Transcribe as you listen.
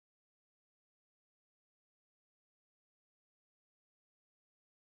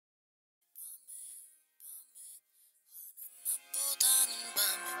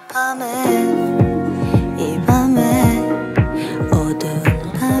밤에 이 밤에 어두운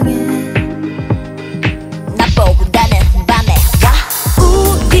방에 나보다는 밤에 와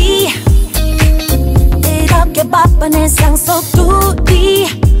우리 이렇게 바쁜 일상 속 둘이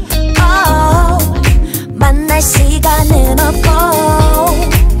만날 시간은 없고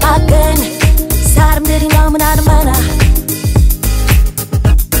밖은 사람들이 너무나도 많아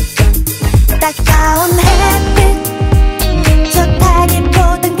따가운 햇빛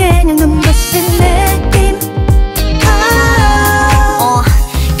좋다기보단 그냥 눈부신 느낌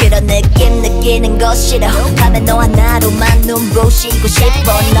그런 느낌 느끼는 거 싫어 밤에 너 하나로만 눈부시고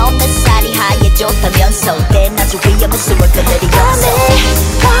싶어 너 뱃살이 하얘졌다면서 대낮에 위험한 수월도 내리면서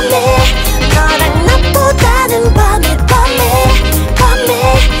밤에 너랑 나보다는 밤에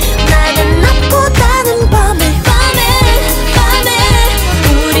나는 나보다는 밤에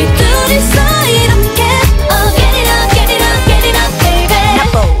우리 둘이서 이렇게 get it up baby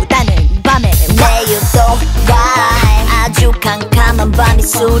나보다는 밤에 내일도 와 아주 캄캄한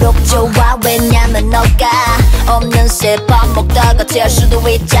밤일수록 좋아 왜냐면 너가 없는 새 밥 먹다가 잘 수도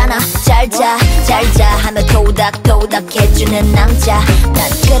있잖아 잘자 하며 토닥토닥 해주는 남자 난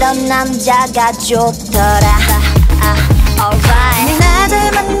그런 남자가 좋더라 alright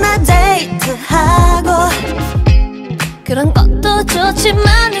나들 만나 데이트하고 그런 것도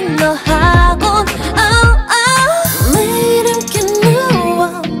좋지만 너하곤 매일 함께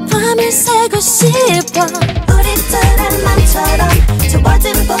누워 밤을 새고 싶어 우리 둘의 맘처럼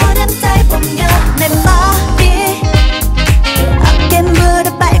두번째 보름달 보며 내 머리 어깨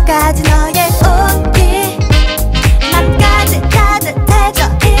무릎 발까지 너의 옷이 맘까지 따뜻해져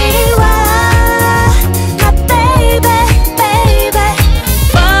이리 와 My baby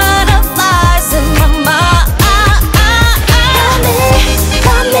Butterflies in my mind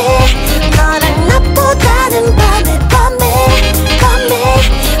밤에 너랑 나보다는 밤에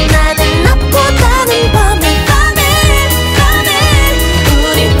나는 나보다는 밤에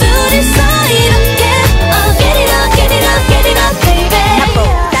우리 둘이서 이렇게 get it up baby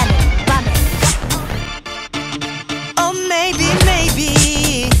나보다는 밤에 Oh maybe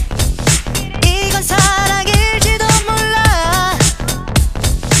이건 사랑일지도 몰라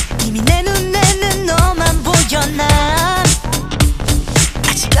이미 내 눈에는 너만 보여 난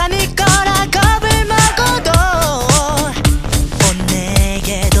아직 아닐 거라 겁을 먹어도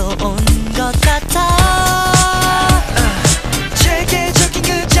내게도 온 것 같아 체계적인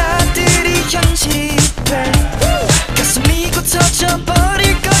그자들이 현실에 가슴이 곧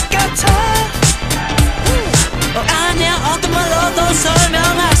터져버릴 것 같아 아니야 어떤 말로도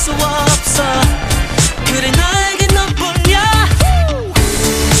설명할 수 없어 그래 나에게 너뿐이야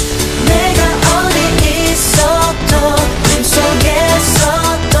내가 어디 있어도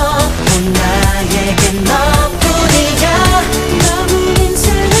꿈속에서도 나에게 너뿐이야 너무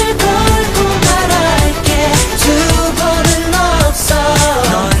인생을 걸고 말할게 두 번은 없어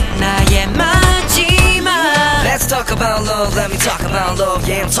넌 나의 마지막 Let's talk about love, let me talk about love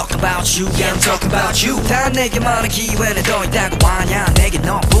Yeah, I'm talking about you, yeah, I'm talking about you 다 내게 말할 기회는 더 있다고 하냐 내게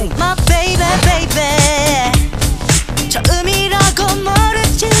너뿐 My baby 처음이라고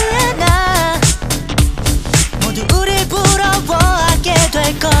모르지 않아 모두 우릴 부러워하게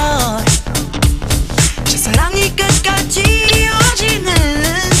될걸 첫사랑이 끝까지 이어지는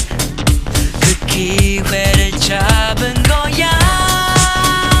그 기회를 잡은 거야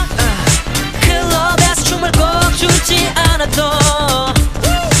클럽에서 춤을 꼭 추지 않아도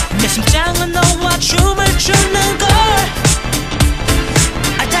내 심장은 너와 춤을 추는걸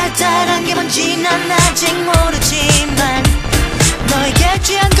알딸딸한 게 뭔지 난 아직 모르지만 너에게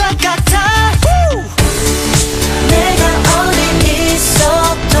취한 것 같아 내가 어디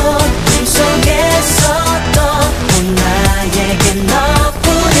있어도 꿈속에서도 나에게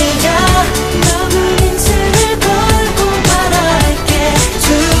너뿐이야 너무 인생을 걸고 말할게 두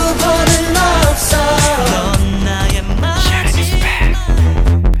번은 없어 넌 나의 마지막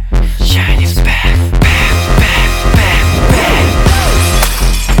Shine is back, back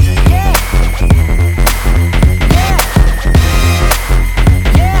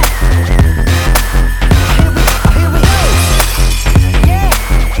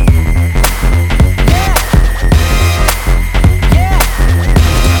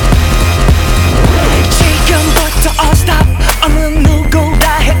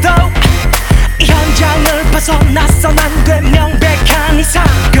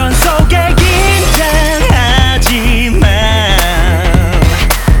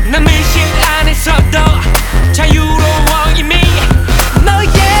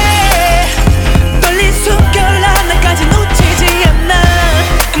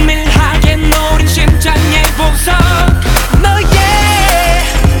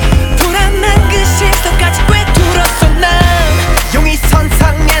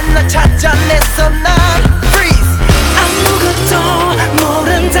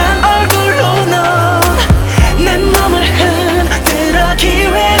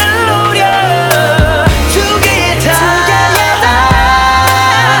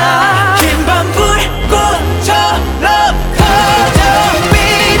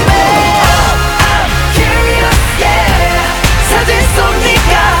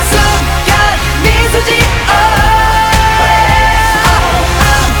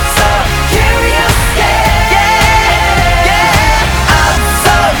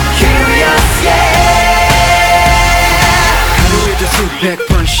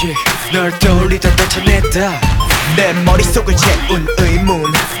보다 내 머릿속을 채운 의문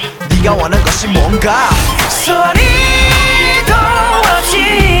네가 원한 것이 뭔가 소리도 없이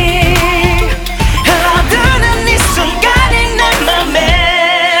흘러드는 이 순간이 내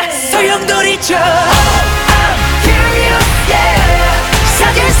맘에 소용돌이쳐 Curious yeah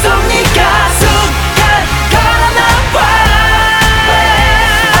사진 속 네가 순간 걸어나와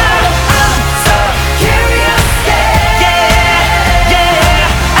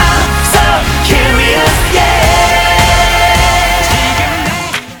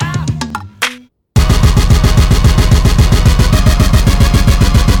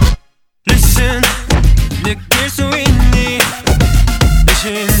느낄 수 있니 내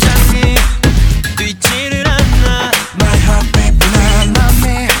심장이 뛰지를 않아 My heartbeat 내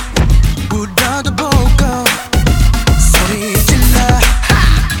맘에 울어도 보고 소리 질러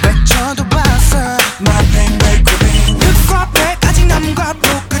외쳐도 봤어 My pain my grieving 흙과 백 아직 남과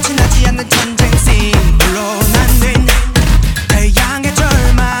북 끝이 나지 않는 전쟁 scene 물론 안된 태양의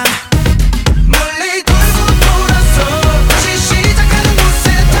절망 멀리 돌고 돌아서 다시 시작하는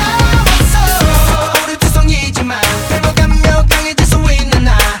곳에 다 왔어 우리 투성이지만 회복하며 강해질 수 있는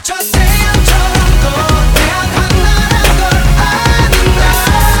나 저 태양처럼 거대한 나란 걸 아는 나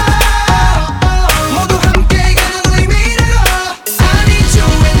모두 함께 가는 의미를 I need you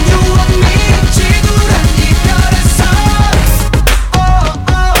and you want me 지구란 이별에서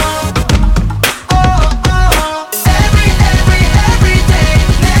every day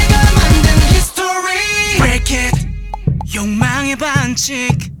내가 만든 history Break it 욕망의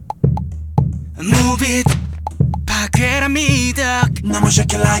반칙 Move it 파괴라 미덕 너무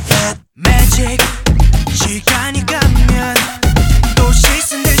shake it like that Magic 시간이 가면 또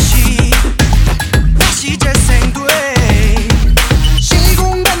씻은 듯이 다시 재생돼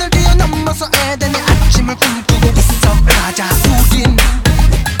시공간을 뛰어넘어서 에덴의 아침을 꿈꾸고 있어 가자 우린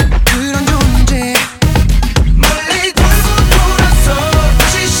그런 존재 멀리 돌고 돌아서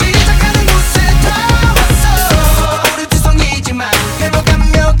다시 시작하는 곳에 다 왔어 우리 투성이지만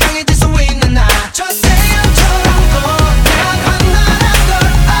회복하며 강해질 수 있는 나 저 태양처럼 거대한 나란 걸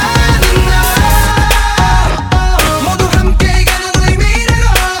아는 나 모두 함께 가는 의미를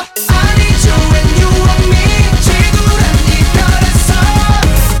I need you and you want me 지구란 이별에서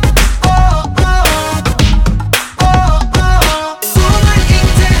꿈을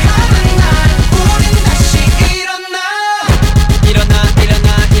잉태하는 날 우린 다시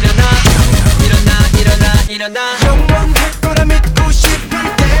일어나 영원할 거라 믿고 싶을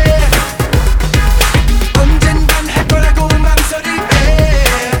때 언젠간 할 거라고 망설일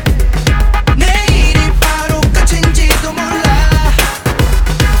때 내일이 바로 끝인지도 몰라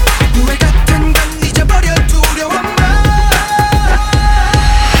후회 같은 건 잊어버려 두려워만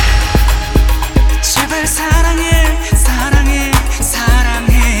제발 사랑해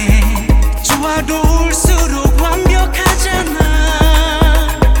조화로울수록 완벽하잖아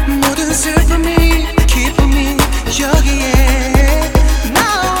모든 슬픔이 기쁨이 여기에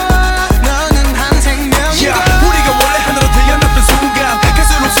나와 너는 한 생명이고 우리가 원래 하나로 태어났던 순간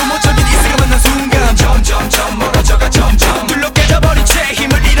갈수록 소모적인 이세가 만난 순간 점점 멀어져가 점점 둘로 깨져버린 채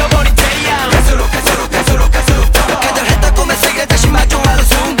힘을 잃어버린 태양 갈수록 더 간절했던 꿈의 세계 다시 마주하는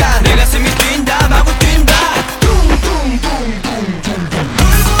순간 내 가슴이 뛴다 마구 뛴다 돌고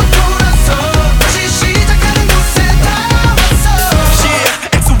돌아서 다시 시작하는 곳에 다 왔어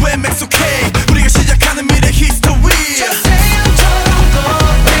Yeah, XOM, XOK 우리가 시작하는 미래 history 저 태양처럼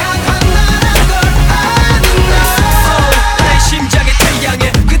거대한 나란 걸 아는 나 내 심장의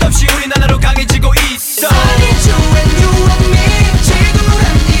태양에 끝없이 우린 하나로 강해지고 있어 I need you and you want me 지구란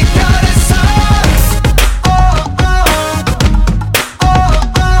이별에서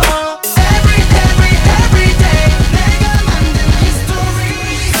every day 내가 만든 history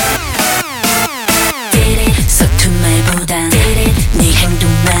서툰 말보단 네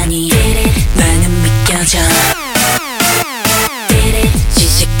행동만이 나는 믿겨져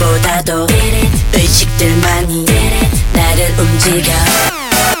지식보다도 의식들만이 나를 움직여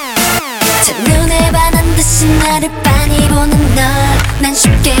첫눈에 반한 듯이 나를 빤히 보는 널 난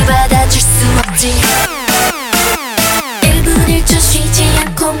쉽게 받아줄 수 없지 1분 1초 쉬지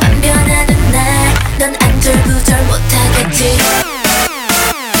않고만 변하는 날 넌 안절부절 못하겠지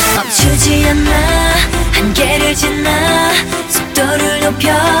멈추지 않아 한계를 지나 속도를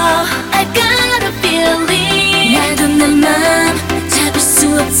높여 I got a feeling 나도 내 맘 잡을 수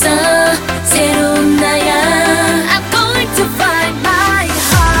없어 새로운 나야 I'm going to find my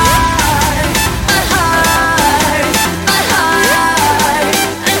heart my heart my heart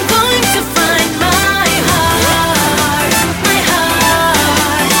I'm going to find my heart my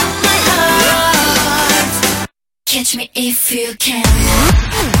heart my heart Catch me if you can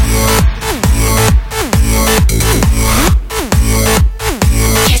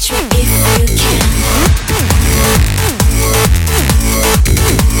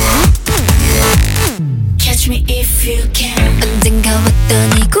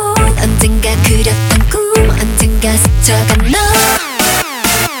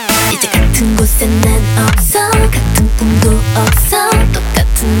난 없어 같은 꿈도 없어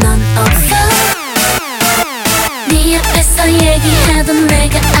똑같은 넌 없어 네 앞에서 얘기하던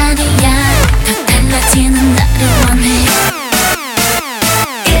내가 아니야 더 달라지는 나를 원해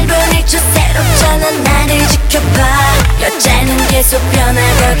 1분 1초 새롭잖아 나를 지켜봐 여자는 계속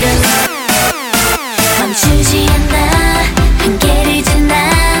변하거든 멈추지 않아 한계를 지나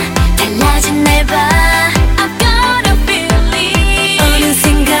달라진 날 봐 I've got a feeling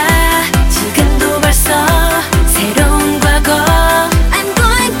어느샌가 지금도 벌써 새로운 과거 I'm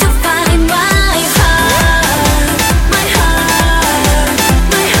going to find my heart My heart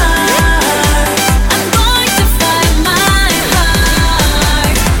My heart I'm going to find my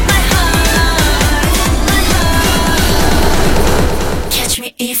heart My heart My heart Catch me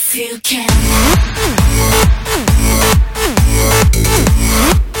if you can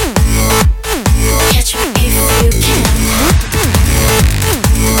Catch me if you can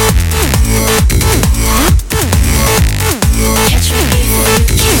Catch me if you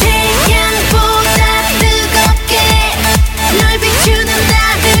can 태양보다 뜨겁게 널 비추는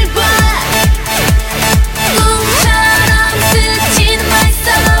나를 봐 꿈처럼 스치는 my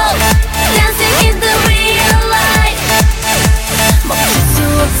soul Dancing in the real life 멈출 수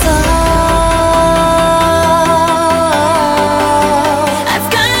없어 I've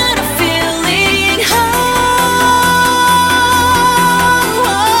got a feeling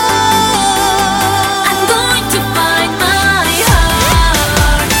I'm going to find my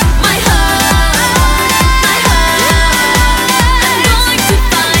heart My heart My heart I'm going to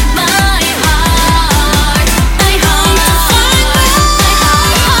find my heart My heart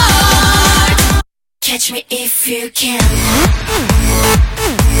Catch me if you can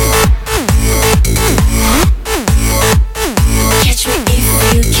Catch me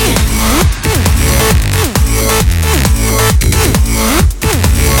if you can Catch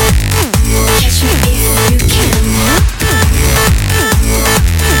me if you can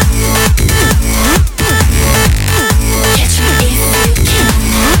Catch me if you can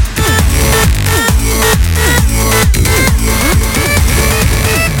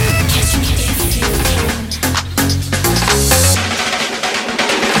Catch me if you can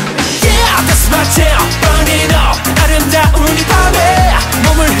Yeah, that's my jam. Burn it up. 아름다운 이 밤에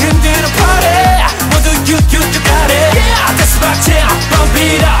몸을 흔드는 party. 모두 you got it. Yeah, that's my jam. Bump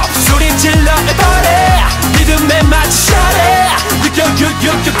it up. 소리 질러 everybody. 리듬에 맞춰 shut it. You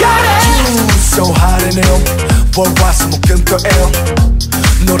got it. You so hot and ill 월화수 목금토일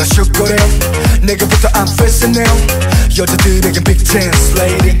놀아쇼거려 내게부터 I'm facing now 여자들에겐 big chance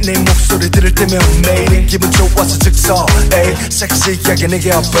lady 네 목소리 들을 때면 매일 기분 좋아서 즉석에 섹시하게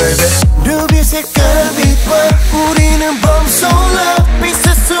내게 up baby 루비 색깔 빛과 우리는 범솔라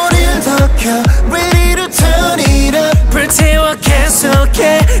빛의 소리를 더 켜 Ready to turn it up 불태워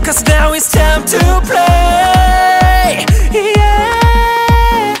계속해 Cause now it's time to play Yeah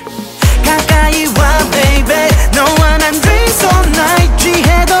가까이 와 baby 너와 난 dance all night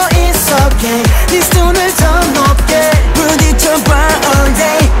취해도 it's okay 네 손을 더 높게 부딪혀봐 all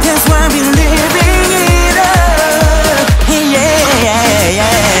day That's why we living it up Yeah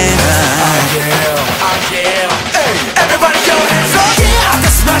Everybody go hands up Yeah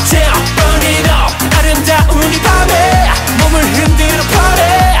that's my jam Burn it up 아름다운 이 밤에 몸을 흔드는 party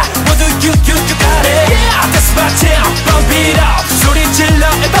모두 you got it Yeah that's my jam Bump it up 소리 질러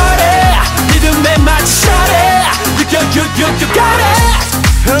everybody 리듬에 맞춰 shut it You got it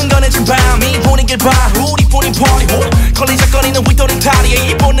흥건해진 밤이 분위기를 봐 우리뿐인 party 걸리적거리는 윗도리 다리에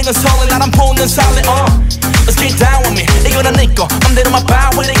이 본능은 설레 나란 본능 살래 Let's get down with me 이거는 네거 맘대로 my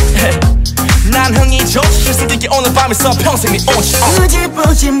body with it 난 흥이 좋지 실수있게 오늘 밤에서 평생 네 온치 굳이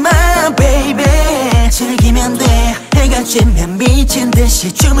보지 마 baby 즐기면 돼 해가 지면 미친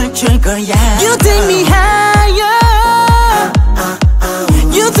듯이 춤을 출 거야 You take me higher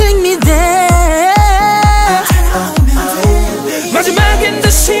You take me there 마지막인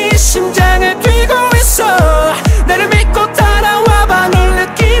듯이 심장을 뛰고 있어 나를 믿고 따라와봐 널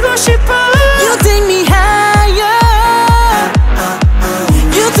느끼고 싶어 You take me higher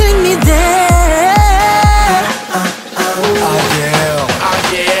You take me there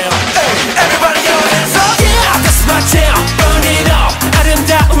Everybody go hands up Yeah that's my jam Burn it up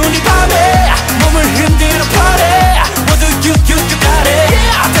아름다운 이 밤에 몸을 흔드는 party 모두 you got it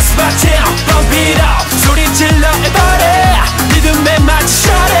Yeah that's my jam Bump it up 소리 질러 everybody 리듬에 맞춰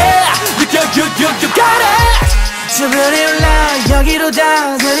shut it You got it 저 별이 올라 여기로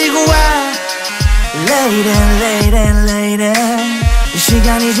다 데리고 와 Lady 이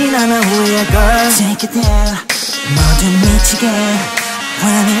시간이 지나면 후회할 걸 Take it there 모두 미치게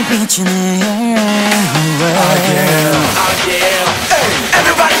환히 비추네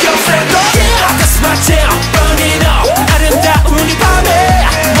Everybody go stand up Yeah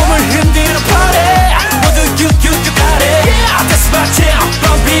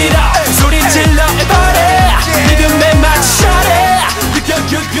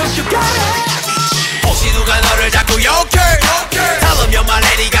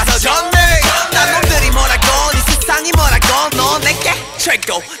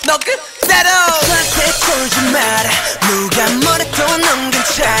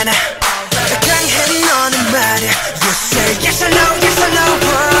없잖아 강해 너는 말야 You say yes or no yes or no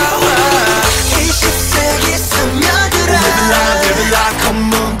 20세기 소녀들아 Live it like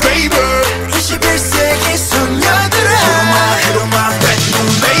come on baby 21세기 소녀들아 Hit on my bedroom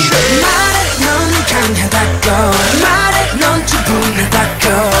lady 말해 넌 강하다고 말해 넌 충분하다고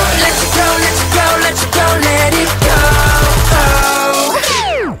Let it go let it go let it go let it go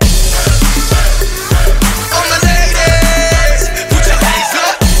All my ladies put your hands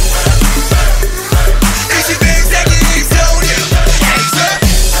up 21세기 소녀 hands up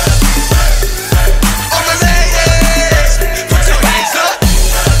All my ladies put your hands up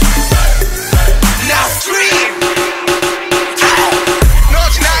Now scream 너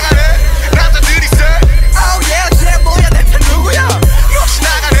지나가네 남자들이 say Oh yeah 쟤 뭐야 대체 누구야 너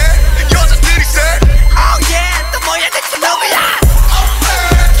지나가네 여자들이 say Oh yeah 너 뭐야 대체 누구야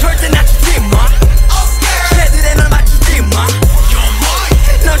절대 낮추지 마 쟤들의 널 맞추지 마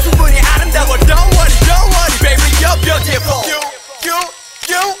넌 충분히 아름다워 Don't worry baby you're beautiful you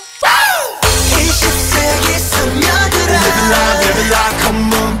 20세기 소녀들아 Live it like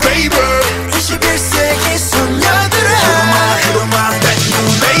come on baby 21세기 소녀들아 Hit on my bedroom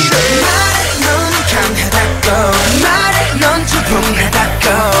lady 말해 넌 강하다고 말해 넌 충분하다고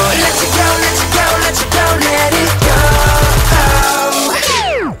Let it go let it go let it go let it go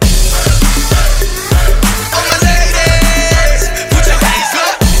All my ladies put your hands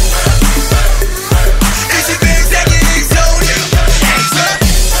up 21세기 소녀 hands up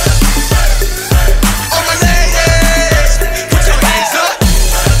All my ladies put your hands up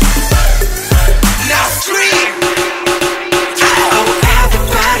Now scream Oh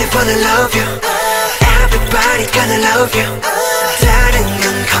everybody wanna love you Everybody gonna love you 다른 건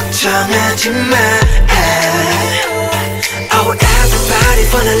걱정하지 마 Oh everybody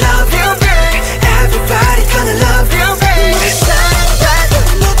wanna love you babe Everybody gonna love you babe 사랑받는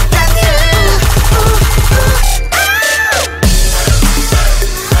못하냐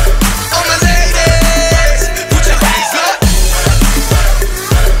All my ladies put your hands up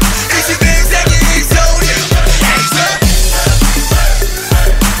 21세기 소녀 hands up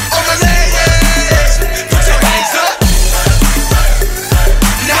All my ladies put your hands up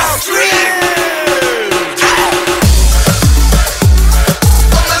Now scream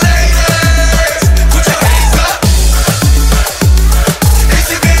All my ladies put your hands up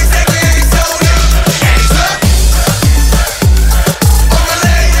 21세기 소녀 hands up All my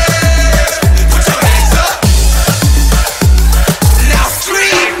ladies put your hands up Now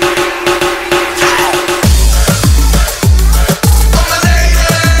scream All my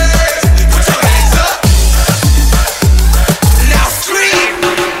ladies put your hands up Now scream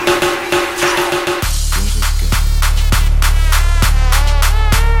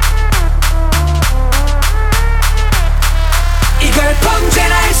이걸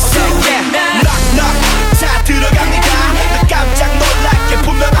범죄라 수 있나 knock 다 들어갑니다 깜짝 놀랄게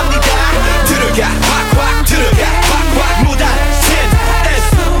분명합니다 들어가 확확 들어가 확확 무단침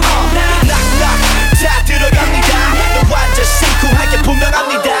knock 다 들어갑니다 너 완전 심쿵하게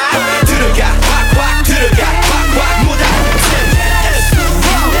분명합니다 들어가 확확 들어가 확확 무단침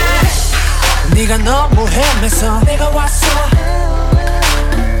네가 너무 헤매서 내가 왔어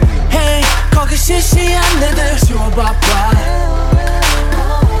Hey 거기 시시한 애들 지워봐봐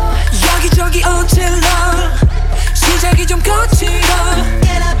여기저기 어질러 시작이 좀 거칠어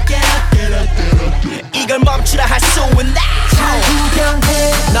이걸 멈추라 할 수 있나 잘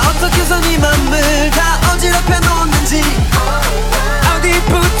구경해 나 어떻게 해서 네 맘을 다 어지럽혀 놓는지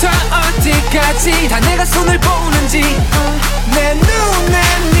어디부터 어디까지 다 내가 손을 보는지 내 눈에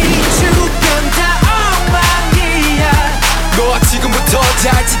네 주변 다 엉망이야 너 지금부터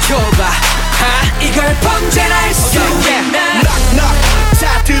잘 지켜봐 이걸 범죄라 할 수 있나 knock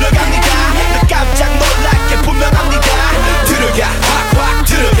다 들어갑니다 깜짝 놀랄게 분명합니다 들어가 확확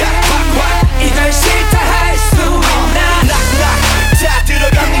들어가 확확 이걸 싫다 할 수 있나 knock 다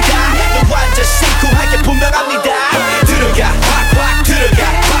들어갑니다 너 완전 심쿵하게 분명합니다 들어가 확확 들어가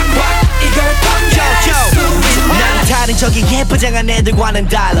확확 이걸 범죄라 할 수 있나 난 다른 저기 예쁘장한 애들과는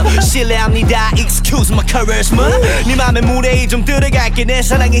달라 실례합니다 Excuse my charisma 네 맘에 무례히 좀 들어갈게 내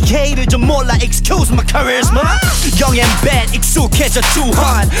사랑의 K를 좀 몰라 Excuse my charisma Young and bad 익숙해져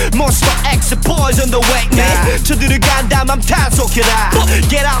주한 Monster X boys on the way man 쳐들어간다 맘 탄속해라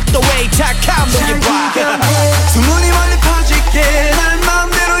Get out the way 착함 녹여봐 소문이 멀리 퍼지게 날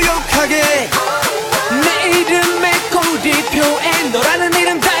마음대로 욕하게 내 이름에 꼬리표에 너라는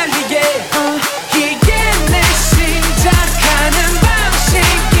이름 달리게 이게 내 시작하는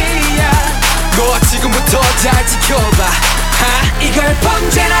방식이야 너 지금부터 잘 지켜봐 이걸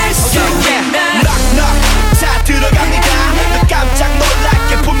범죄라 할 수 있나 knock 다 들어갑니다 깜짝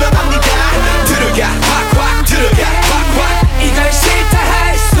놀랄게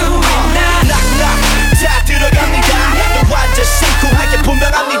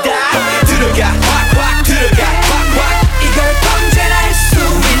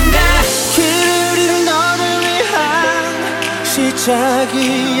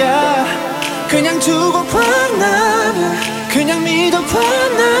자기야 그냥 두고봐 나는 그냥 믿어봐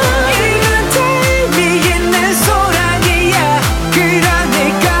나 이건 타이밍이 내 소란이야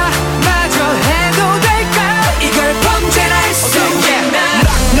그러니까 마저 해도 될까 이걸 범죄할 수 있나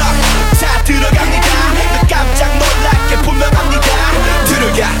knock 다 들어갑니다 깜짝 놀랍게 분명합니다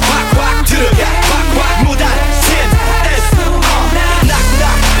들어가 확확 들어가 확확 무단침 knock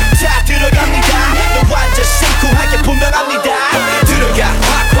다 들어갑니다 너 완전 심쿵하게 분명합니다 들어가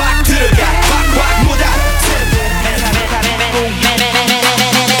확확 들어가 확확 무단침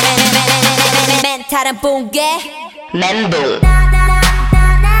멘탈은 붕괴 멘붕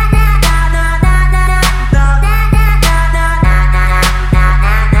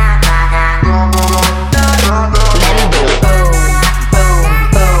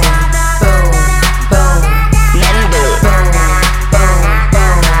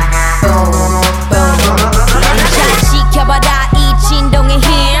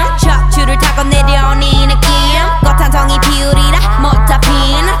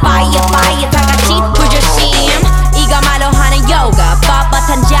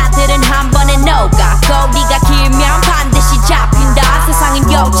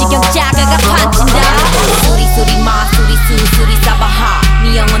지경자가가 판친다 수리수리 마수리 수수리 싸바하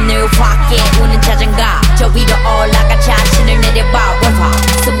네 영혼을 확 깨우는 자장가 저 위로 올라가 자신을 내려봐 원화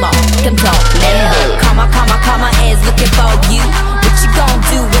스모 금속 멘붕 Come on come on come on is looking for you What you gon'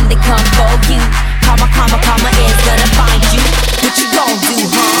 do when they come for you Come on come on come on is gonna find you What you gon' do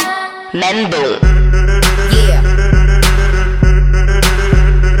huh 멘붕 Yeah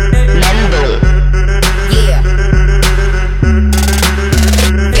멘붕 Yeah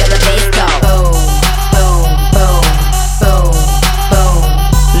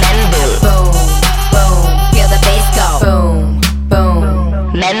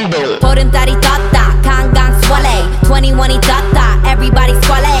보름달이 떴다 강강 swallow 21이 떴다 everybody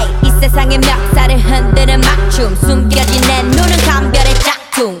swallow 이 세상의 멱살을 흔드는 막춤 숨겨진 내 눈은 감별의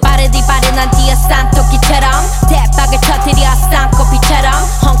짝퉁 빠르디 빠르난 뛰어싼 토끼처럼 대박을 터뜨려 쌍꺼비처럼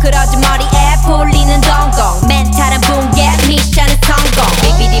헝클어진 머리에 풀리는 동공 멘탈은 붕괴 미션은 성공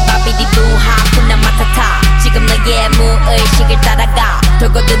비비디 바비디 부하푼 난 맡아타 지금 너의 무의식을 따라가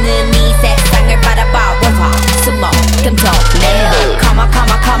돌고 도는 이 세상을 바라봐 원화 스모 금속 멘붕 Come on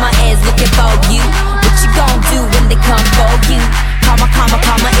come on come on is looking for you What you gon' do when they come for you Come on come on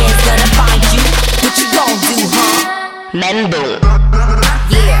come on is gonna find you What you gon' do huh 멘붕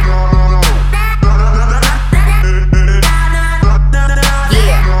Yeah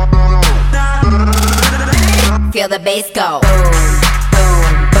Yeah Feel the bass go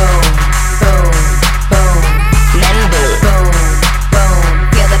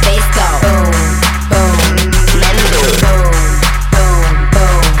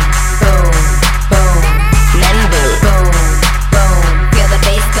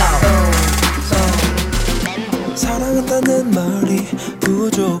사랑한다는 말이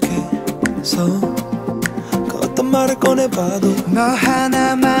부족해서 그 어떤 말을 꺼내봐도 너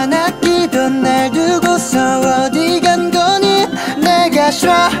하나만 아끼던 날 두고서 어디 간 거니 내가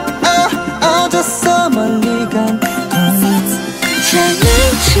어졌어 멀리 간 거니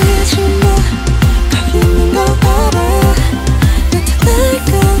장난치지 마 거기 있는 거 알아 나타날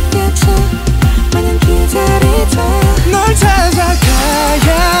것 같아 마냥 기다리자 널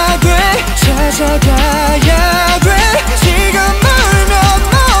찾아가야 돼 찾아가야 돼 지금 울면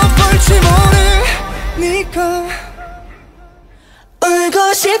못 볼지 모르니까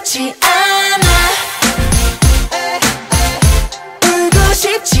울고 싶지 않아 울고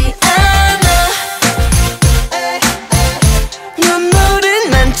싶지 않아 눈물은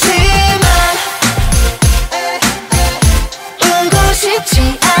많지만 울고 싶지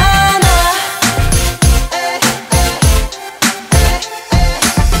않아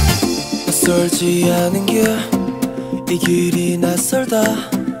낯설지 않은 길 이 길이 낯설다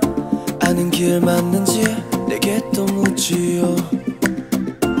아는 길 맞는지 내게 또 묻지요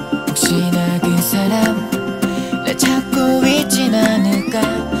혹시나 그 사람 날 찾고 있진 않을까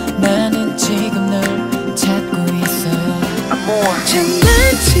나는 지금 널 찾고 있어요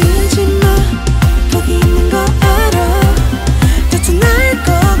장난치지 마 거기 있는 거 알아 나타날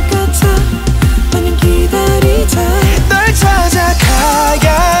것 같아 마냥 기다리자 널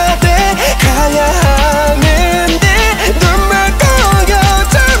찾아가야 돼 가야 하는데 눈물 고여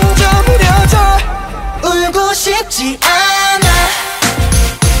점점 흐려져 울고 싶지 않아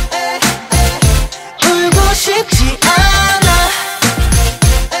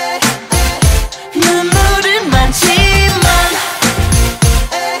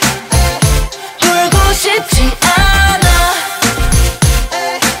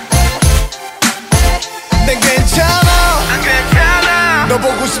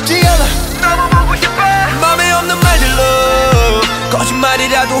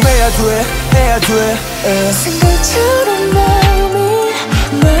해야 돼 생각처럼 마음이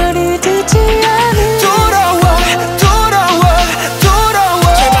말이 되지 않은 돌아와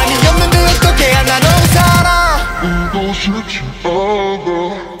제발이 없는데 어떻게 하나 넌 살아 울고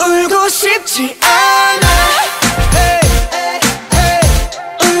싶지 않아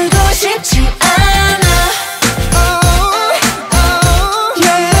울고 싶지 않아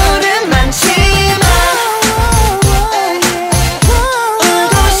여유는 많지만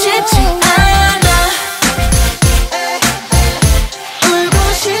울고 싶지 않아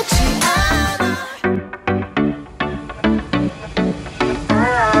울고 싶지 않아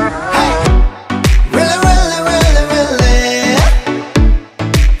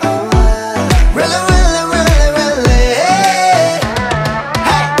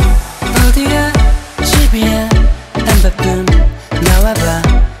어디야 집이야 한바꿈 나와봐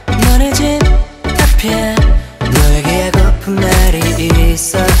너네 집 앞이야 너에게 하고픈 말이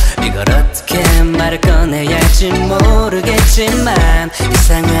있어 이걸 어떻게 말을 꺼내야 할지 모르겠지만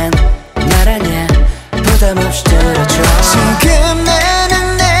이상한 말 아냐 부담 없이 들어줘 지금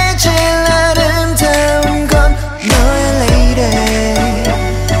나는 내 제일 아름다운 건 너의 lady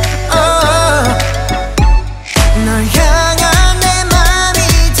널 향한 내 맘이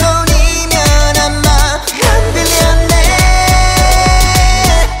돈이면 아마 난 빌렸네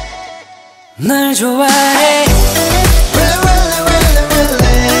널 좋아해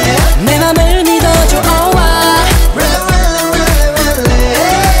내 맘을 믿어줘 oh,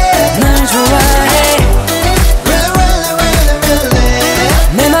 널 좋아해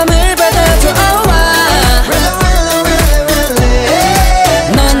내 맘을 받아줘 oh,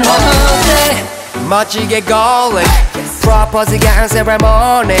 넌 나 어때 멋지게 golling 프로포즈가 한 several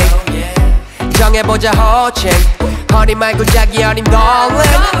morning 정해보자 호칭 허니 말고 자기 어린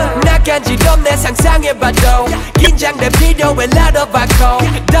darling 나 간지럽네 상상해봐도 긴장돼 필요해 lot of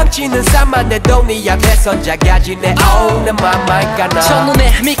alcohol 덩치는 산만해 네 앞에선 작아지네 oh 내 맘만 가나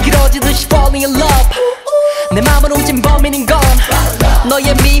첫눈에 미끄러지듯이 falling in love 내 맘을 훔친 범인인 건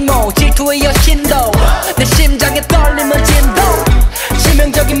너의 미모 질투의 여신도 내 심장의 떨림은 진동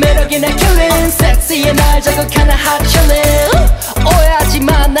치명적인 매력이 날 killing 섹시해 날 자극하는 hot chillin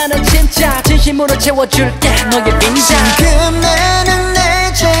오해하지마 나는 진짜 진심으로 채워줄게 너의 빈자 지금 나는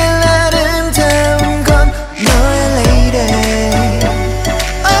내 제일 아름다운 건 너의 lady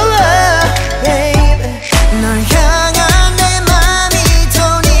oh, baby 널 향한 내 맘이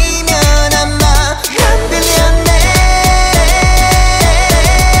돈이면 아마 난 빌렸네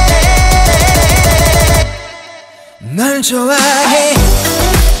널 좋아해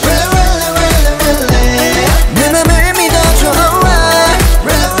내 맘을 믿어줘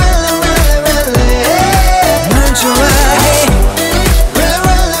널 좋아해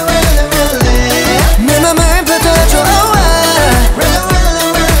내 맘을 받아줘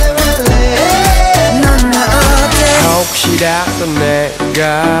넌 나 어때 혹시라도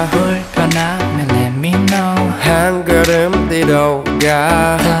내가 불편하면 let me know 한 걸음 뒤로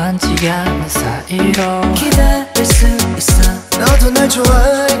가 단지 않는 사이로 기다릴 수 있어 너도 날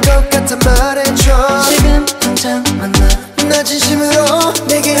좋아할 것 같아 말해줘 지금 당장 만나 나 진심으로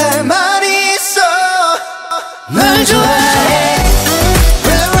내게 할 말이 있어 널 좋아해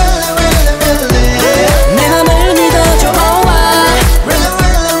내 맘을 믿어줘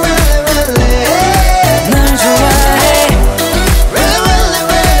널 좋아해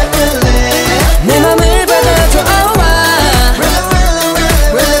내 맘을 받아줘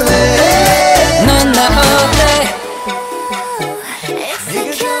넌 나 어때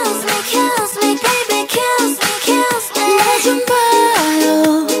Excuse me, baby, kiss me 날 좀 봐요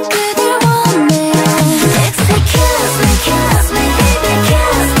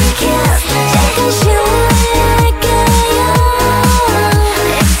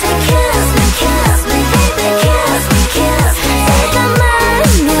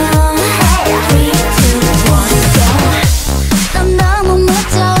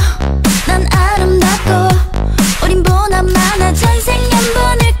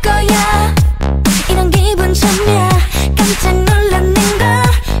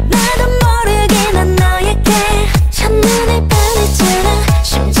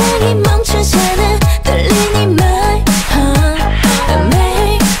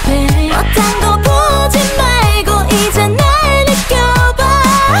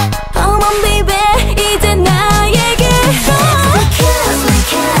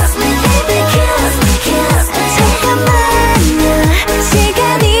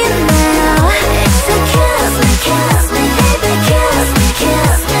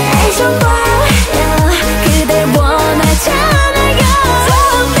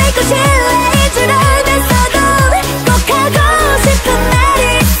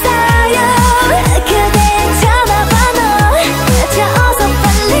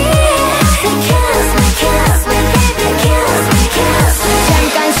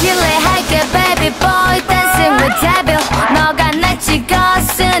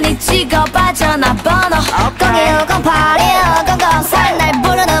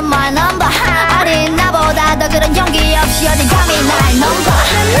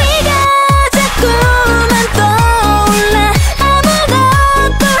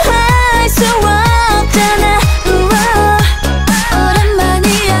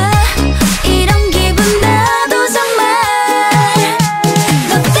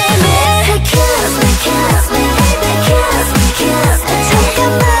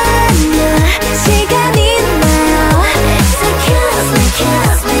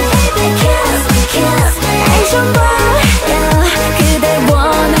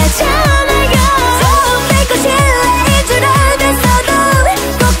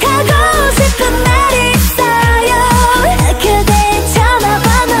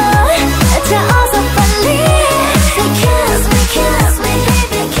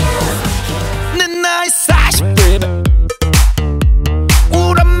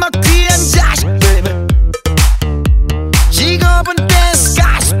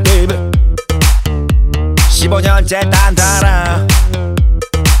번째 단타라.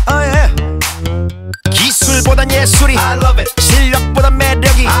 Oh yeah. 기술보단 예술이 I love it. 실력보단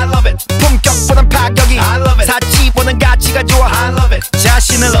매력이 I love it. 품격보단 파격이 I love it. 사치보단 가치가 좋아 I love it.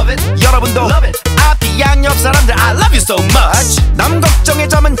 자신을 love it. 여러분도 love it. 앞뒤 양옆 사람들 I love you so much. 남 걱정의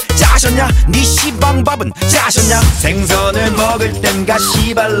점은 짜셨냐? 네 시방밥은 짜셨냐? 생선을 먹을 땐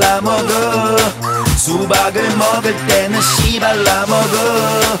가시 발라 먹어. 수박을 먹을 때는 씨 발라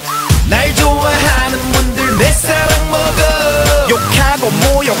먹어. 날 좋아하는 분들 내 사랑 먹어. 욕하고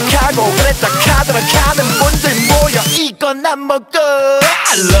모욕하고 그랬다 카드라 가는 분들 모여 이건 안 먹어.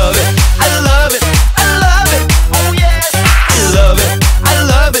 I love it, I love it, I love it, oh yes. I love it, I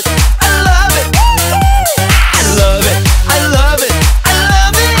love it, I love it, I love it, I love it, I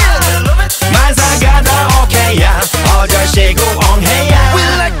love it. 만사가 다 오케이야 어절시고 엉해야. We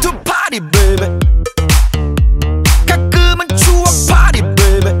like to party baby. 가끔은 추억 party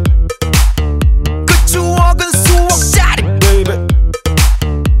baby. 그 추억은 수억짜리 baby.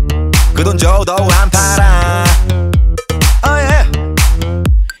 그 돈 줘도 안 팔아. Oh yeah.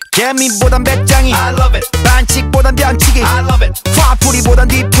 개미보단 배짱이 I love it. 반칙보단 변칙이 I love it. 화풀이보단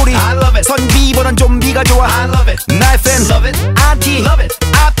뒤풀이 I love it. 선비보단 좀비가 좋아 I love it. 날 팬 love it. 안티 love it.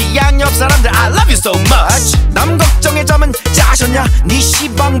 앞뒤 양옆 사람들 I love you so much. 남 걱정의 점은 짜셨냐? 네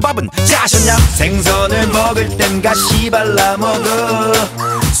시방밥은 짜셨냐? 생선을 먹을 땐 가시 발라 먹어.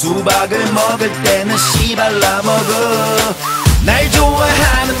 수박을 먹을 때는 씨 발라 먹어. 날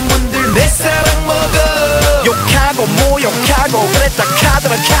좋아하는 분들 내 사랑 먹어. 욕하고 모욕하고 그랬다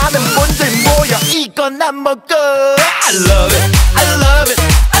카드라 가는 분들 모여 이건 안 먹어. I love it, I love it,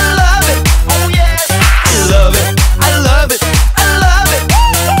 I love it, oh yes. I love it, I love it, I love it,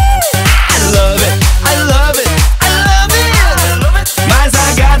 I love it, I love it, I love it.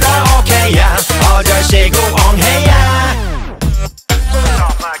 만사가 다 오케이야 어절시고 엉해야.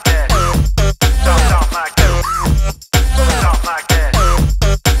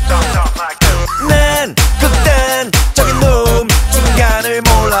 난 극단적인 놈 중간을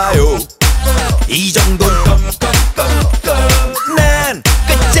몰라요. 이 정도는 껌껌껌껌. 난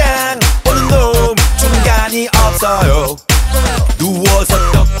끝장 보는 놈 중간이 없어요.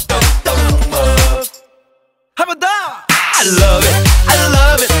 누워서 떡떡떡 먹. 한 번 더. I love it, I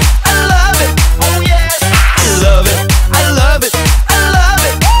love it, I love it, oh yes. I love it, I love it, I love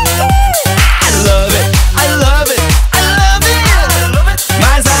it, I love it, I love it, I love it.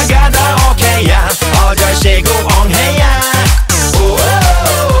 만사가 다 오케이야 어절시고 엉해야.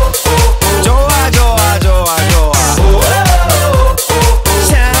 좋아 좋아 좋아 좋아. 참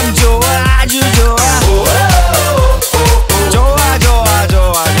좋아 아주 좋아. 좋아 좋아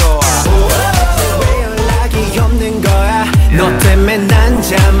좋아 좋아. 왜 연락이 없는 거야? 너 때문에 난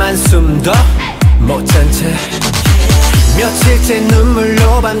잠안 숨도 못 잔 채 며칠째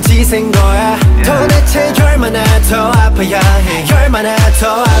눈물로 밤지 샌 거야. 도대체 얼마나 더 아파야 해? 얼마나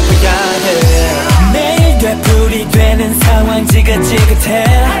더 아파야 해? 매일 되풀이 되는 상황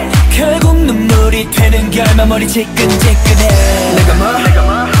지긋지긋해. 결국 눈물이 되는 결과물이 지끈지끈해. 내가 뭐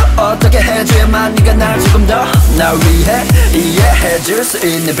어떻게 해줘야만 네가 날 조금 더 날 위해 이해해줄 수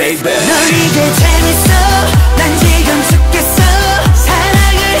있는 baby. 널 이제 재밌어. 난 지금 죽겠어.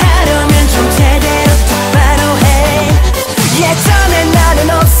 사랑을 하려면 좀 제대로 똑바로 해. 예전에 나는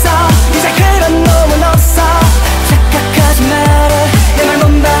없어. 이제 그런 놈은 없어. 착각하지 마라. 내 말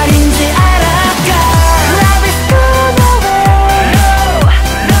뭔 말인지 알아가. Love is gone away.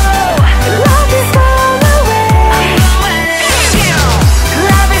 Love is gone away.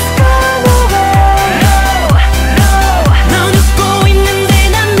 Love is gone away. 넌 웃고 있는데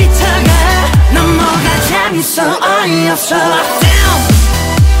난 미쳐가. 넌 뭐가 재밌어 어이없어.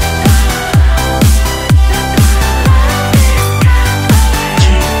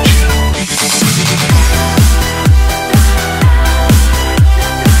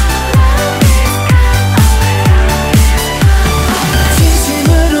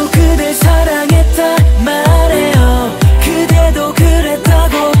 진심으로 그댈 사랑했다 말해요. 그대도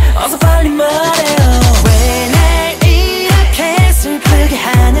그랬다고 어서 빨리 말해요. 왜 날 이렇게 슬프게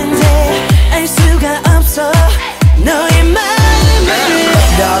하는데 알 수가 없어. 너의 말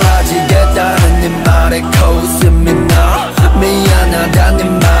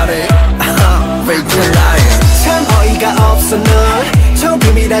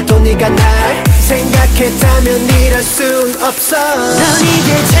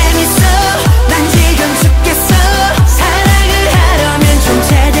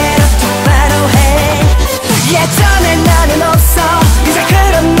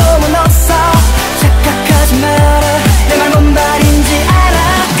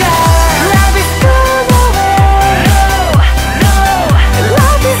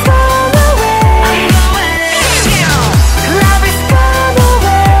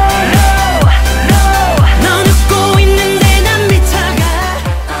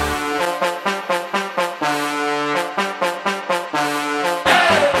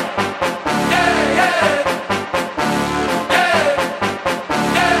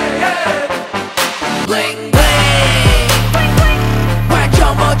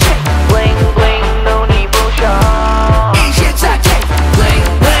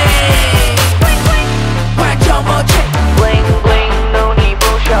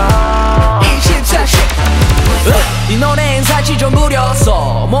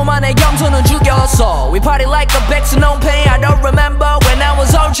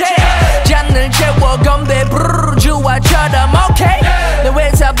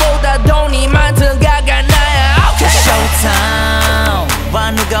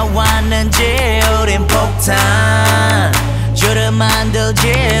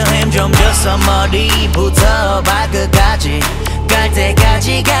chill 힘 좀 줬어 머리부터 발끝까지 갈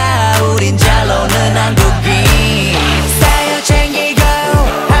때까지가 우린 잘 노는 한국인 스타일 챙기고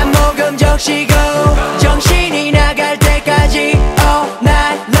한 모금 적시고 정신이 나갈 때까지 all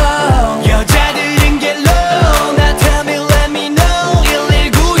night long 여자들은 get low 나 tell me let me know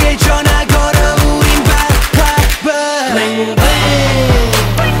 119에 전화 걸어 우린 바빠봐 Bling bling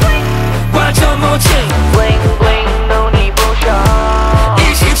완전 멋진 bling bling 눈이 부셔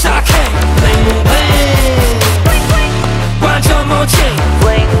 24K Bling bling 완전 멋진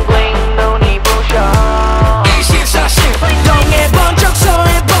bling bling 눈이 부셔 24시 동해 번쩍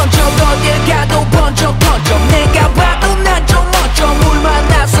서해 번쩍 어딜 가도 번쩍 번쩍 내가 봐도 난 좀 멋져 물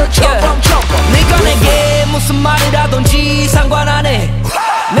만나서 첨벙첨벙 네가 내게 무슨 말을 하던지 상관 안 해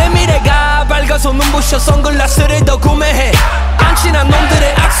내 미래가 밝아서 눈부셔 선글라스를 더 구매해 안 친한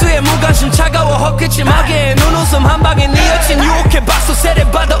놈들의 악수에 무관심 차가워 헛기침하게 눈웃음 한 방에 네 여친 유혹해 박수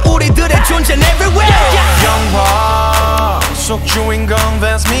세례받아 우리들의 존재는 everywhere 영화 속 주인공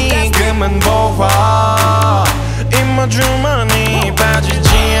that's me 그만 보아 입맞춤하니 빠지지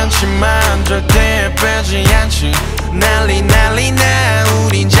않지만 절대 빼지 않지 난리 난리 나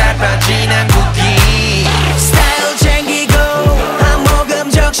우린 잘 빠진 한국인 스타일 챙기고 한 모금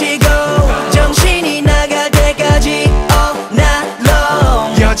적시고 정신이 나갈 때까지 all night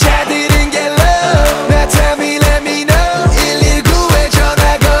long 여자들은 get low 나 tell me let me know 119에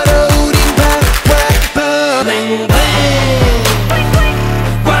전화 걸어 우린 바빠봐 Bling bling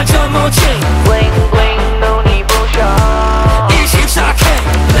완전 멋진 bling bling 눈이 부셔 24K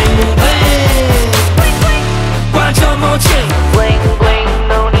Bling bling 완전 멋진 bling bling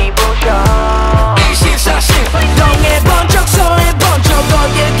눈이 부셔 24시 동해 번쩍 서해 번쩍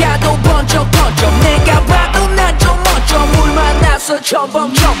어딜 가도 번쩍 번쩍 내가 봐도 난 좀 멋져 물 만나서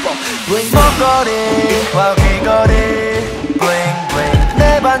첨벙첨벙 목걸이와 귀걸이 bling bling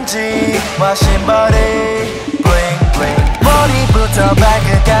내 반지와 신발이 bling bling 머리부터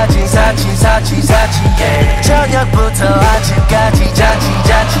발끝까지 사치 사치 사치 yeah. 저녁부터 아침까지 잔치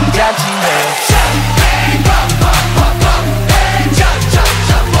잔치 잔치네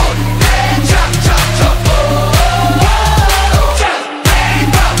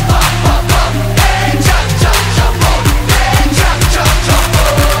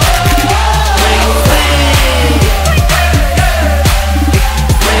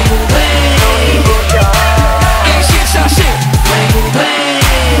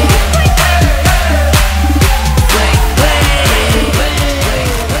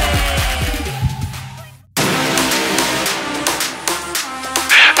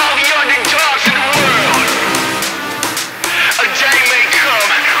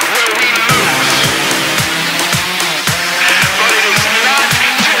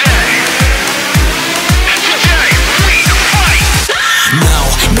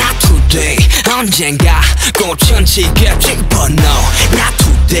언젠가 꽃은 지겠지 but no not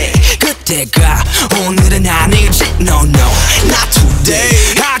today 그때가 오늘은 아니지 no no not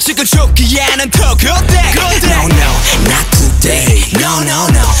today 아직은 죽기에는 더 그때 no no not today no no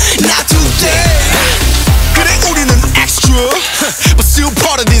no not today 그래 우리는 extra but still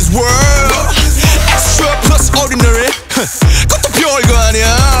part of this world extra plus ordinary 그것도 별거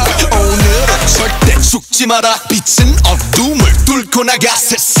아니야 오늘은 절대 죽지 마라 빛은 어둠을 뚫고 나가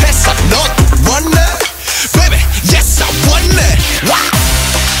새 세상 넌 원해 baby yes I want it wow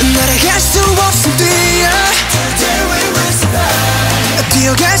날아갈 수 없음 뛰어 Today we will survive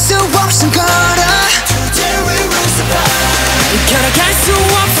뛰어갈 수 없음 걸어 Today we will survive 걸어갈 수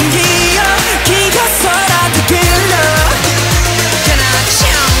없음 기어 기어서라도 길러 그나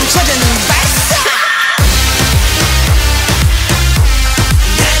찾아는 발사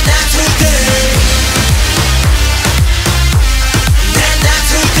Not today Not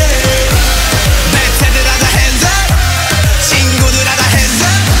today 내 팬들하다 hands up 친구들하다 hands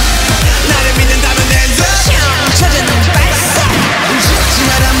up 나를 믿는다면 hands up 찾아는 발사 죽지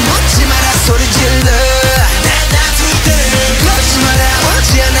마라 묻지 마라 소리 질러 Not today 그러지 마라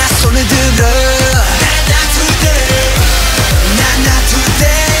오지 않아 손을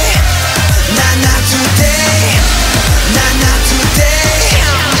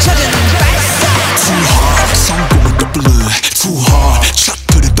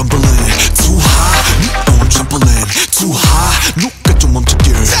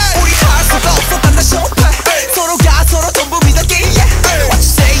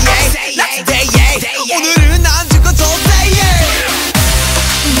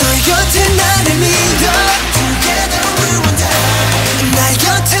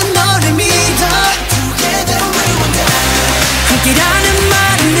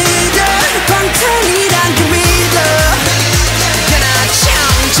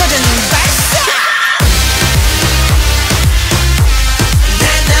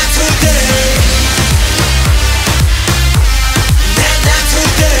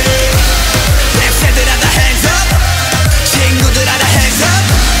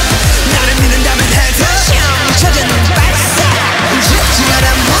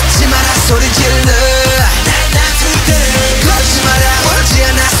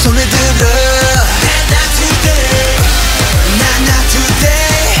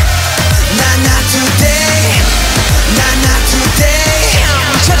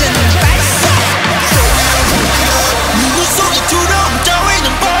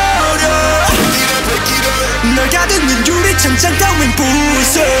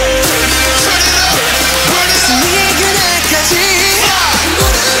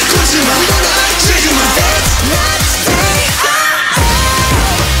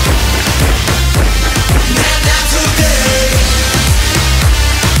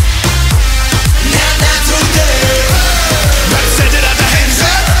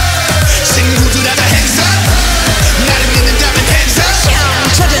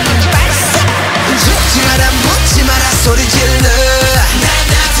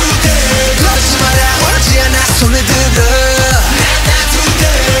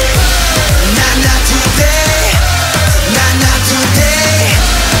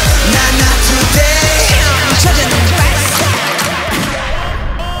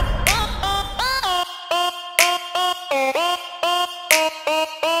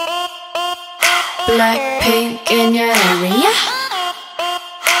Blackpink in your area.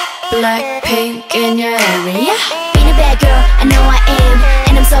 Blackpink in your area. Being a bad girl, I know I am.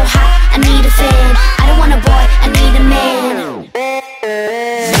 And I'm so hot, I need a fan. I don't want a boy, I need a man.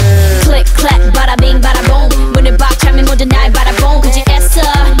 Click, clack, bada bing, bada boom. 문을 박차면 모두 날 바라본 굳이 애써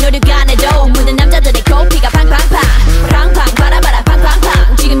노력 안 해도 모든 남자들의 코피가 팡팡팡 팡팡 바라바라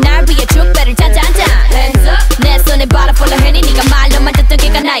팡팡팡 지금 날 위해 축배를 짠짠짠 Hands up 내 손에 butterfly 흔히 네가 말로만 듣던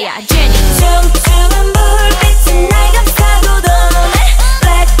걔가 나야 Jenny 춤추는 불빛은 날 감싸고 도네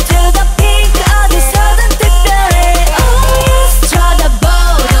Black to the pink 어디서든 특별해 Oh yes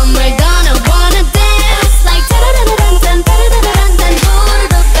쳐다보던 we're gonna wanna dance Like 따라라란딴 따라라란딴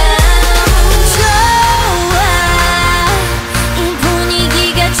부르도 bounce 좋아 이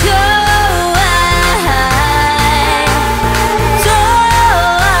분위기가 좋아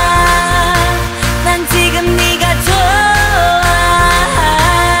좋아 난 지금 네가 좋아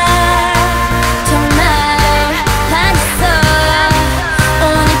정말 반했어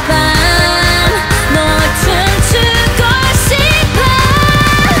오늘 밤 너와 춤추고 싶어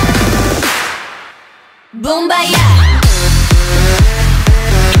붐바야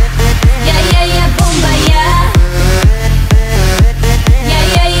Yeah, yeah, yeah, 붐바야 Yeah,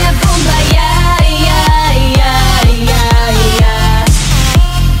 yeah, yeah, 붐바야 Yeah, yeah, yeah, yeah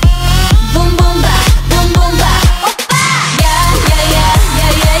Boom, boom, ba, boom, boom, ba 오빠 Yeah, yeah, yeah,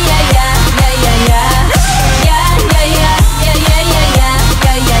 yeah, yeah, yeah, yeah Yeah, yeah, yeah Yeah, yeah, yeah, yeah, yeah, yeah, yeah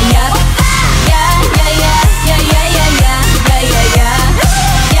Yeah, yeah, yeah 오빠 Yeah, yeah, yeah, yeah, yeah, yeah, yeah Yeah, yeah, yeah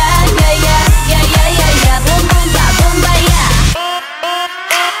Yeah, yeah, yeah, yeah, yeah, yeah, yeah Boom, boom, ba, 붐바야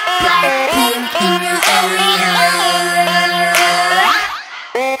Blackpink in your area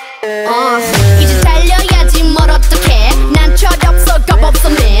이제 달려야지 뭘 어떡해 난 철없어 겁없어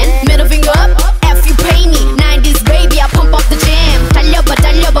man Middle finger up F you pay me 90s baby I pump up the jam 달려봐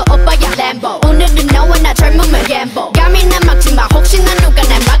달려봐 오빠야 Lambo 오늘은 너와 나 젊음을 gamble 감히나 막지마 혹시나 누가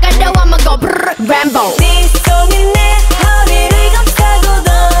날 막으려 하면 go brrr Rambo 네 손이 내 허리를 감싸고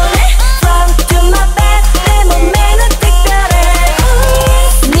도네 Front to my back 내 몸매는 특별해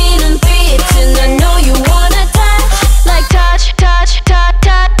네 눈빛은 I know you wanna touch Like touch touch touch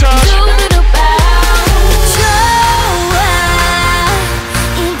touch 두두두 bounce 좋아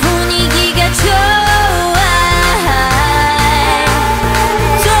이 분위기가 좋아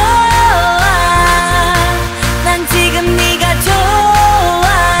좋아 난 지금 네가 좋아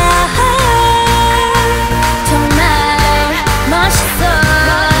정말 멋있어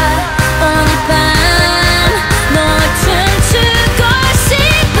오늘 밤 너와 춤추고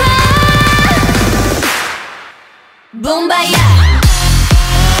싶어 붐바야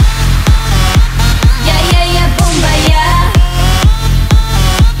Yeah, yeah, yeah, 붐바야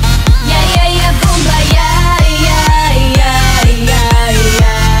Yeah, yeah, yeah, 붐바야 Yeah, yeah, yeah,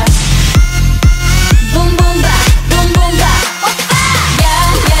 yeah Boom, boom, ba, boom, boom, ba 오빠 Yeah,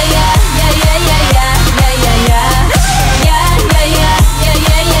 yeah, yeah, yeah, yeah, yeah, yeah Yeah, yeah, yeah Yeah, yeah, yeah, yeah,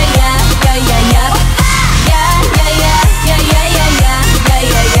 yeah, yeah, yeah Yeah, yeah, yeah 오빠 Yeah, yeah, yeah, yeah, yeah, yeah, yeah Yeah,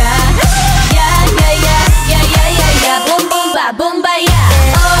 yeah, yeah Yeah, yeah, yeah, yeah, yeah, yeah, yeah Boom, boom, ba, 붐바야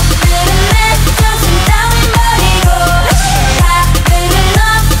오늘은 내 정신 따윈 버리고 하늘을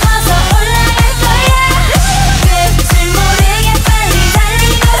넘어서 올라갈 거야 끝을 모르게 빨리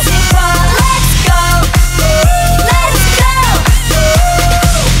달리고 싶어 Let's go Let's go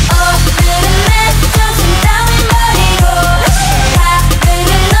오늘은 내 정신 따윈 버리고 하늘을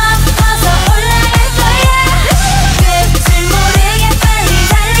넘어서 올라갈 거야 끝을 모르게 빨리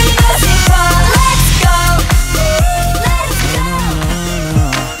달리고 싶어 Let's go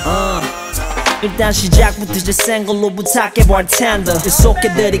일단 시작부터 제센 걸로 부탁해볼 텐데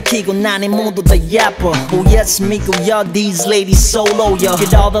계속해 들이키고 나니 모두 다 예뻐 Oh yes 믿고요 these ladies solo요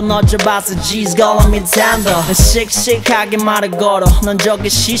그러다 너 잡아서 G's 걸으면 텐데 씩씩하게 말을 걸어 넌 저기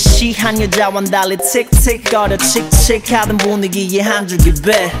시시한 여자와 달리 틱틱거려 칙칙하던 분위기에 한 줄기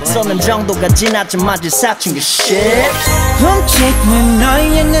배 쏘는 정도가 지났지만 마치 사춘기 shit 훔치는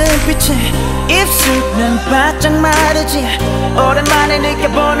너의 눈빛에 입술은 바짝 마르지 오랜만에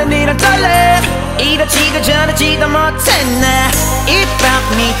느껴보는 이런 떨림 이러지도 저러지도 못했나 이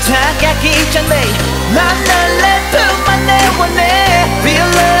밤이 다가기 전에 난 널 내 품 안에 원해 Feel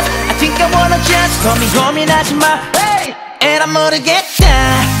love I think I wanna just 고민하지 마 hey! And I'm 모르겠다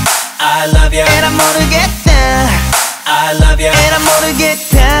I love you And I'm 모르겠다 I love you And I'm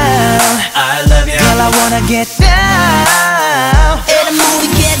모르겠다 I love you Girl I wanna get down And I'm gonna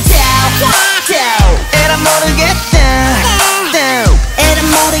get down down And I'm 모르겠다 down And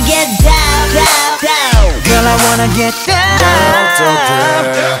I'm gonna get down down down Girl I wanna get down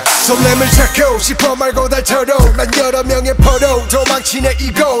설렘을 찾고 싶어 말고 닳도록 난 여러 명의 포로 도망치네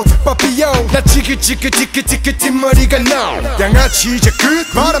이곳 빠삐용 나 지긋지긋 뒷머리가 나 양아치 이제 끝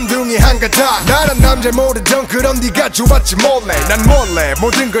바람둥이 한가닥 나란 남자 모르던 그런 네가 좋았지 몰래 난 몰래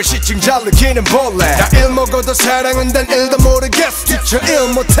모든 걸 시층 잘 느끼는 벌레 나 일 먹어도 사랑은 단 일도 모르겠어 뒤쳐 일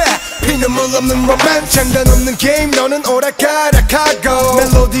못해 피눈물 없는 로맨 장단 없는 게임 너는 오락가락하고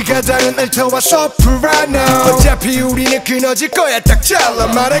멜로디가 다른 알토와 소프라노 어차피 우리는 끊어질 거야 딱 잘라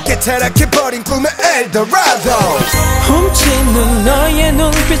말할게 타락해버린 꿈의 엘도라도 훔치는 너의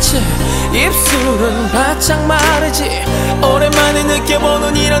눈빛에 입술은 바짝 마르지 오랜만에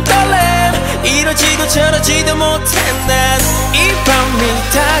느껴보는 이런 떨림 이러지도 저러지도 못해 난 이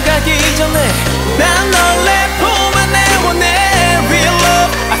밤이 다가기 전에 난 널 내 품 안에 원해 Real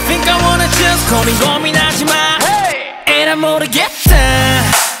love I think I wanna just 고민하지 마 And I 모르겠다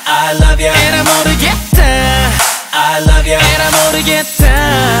I love you And I 모르겠다 I love you And I 모르겠다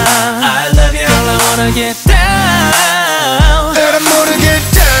I love you Girl I wanna get down And I wanna get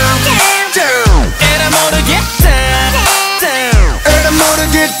down down And I wanna get down down And I wanna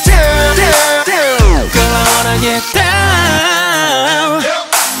get down down Girl I wanna get down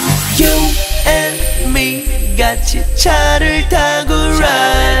You and me 같이 차를 타고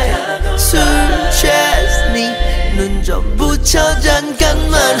ride 술 취했니 눈 좀 붙여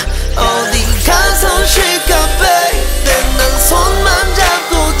잠깐만 어디 가서 쉴까 baby 난 손만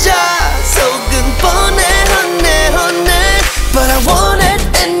잡고 자 속은 뻔해 honey honey But I want it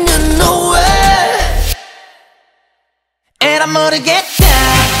and you know it And I'm gonna get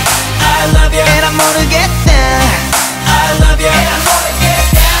down I love you And I'm gonna get down I love you And I'm gonna get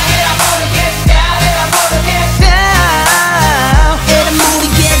down And I'm gonna get down And I'm gonna get down And I'm gonna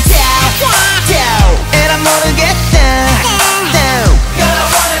get down down And I'm gonna get down down Gonna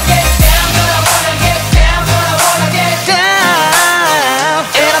wanna get down Gonna wanna get down Gonna wanna get down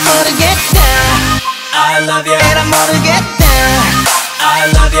And I'm gonna get down I love you And I'm gonna get down I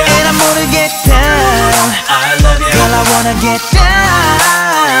love you And I'm gonna get down I love you Girl I wanna get down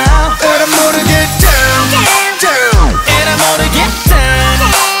And I'm gonna get down down And I'm gonna get down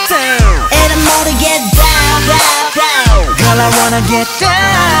down And I'm gonna get down, down, down Girl I wanna get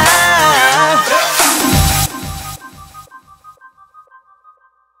down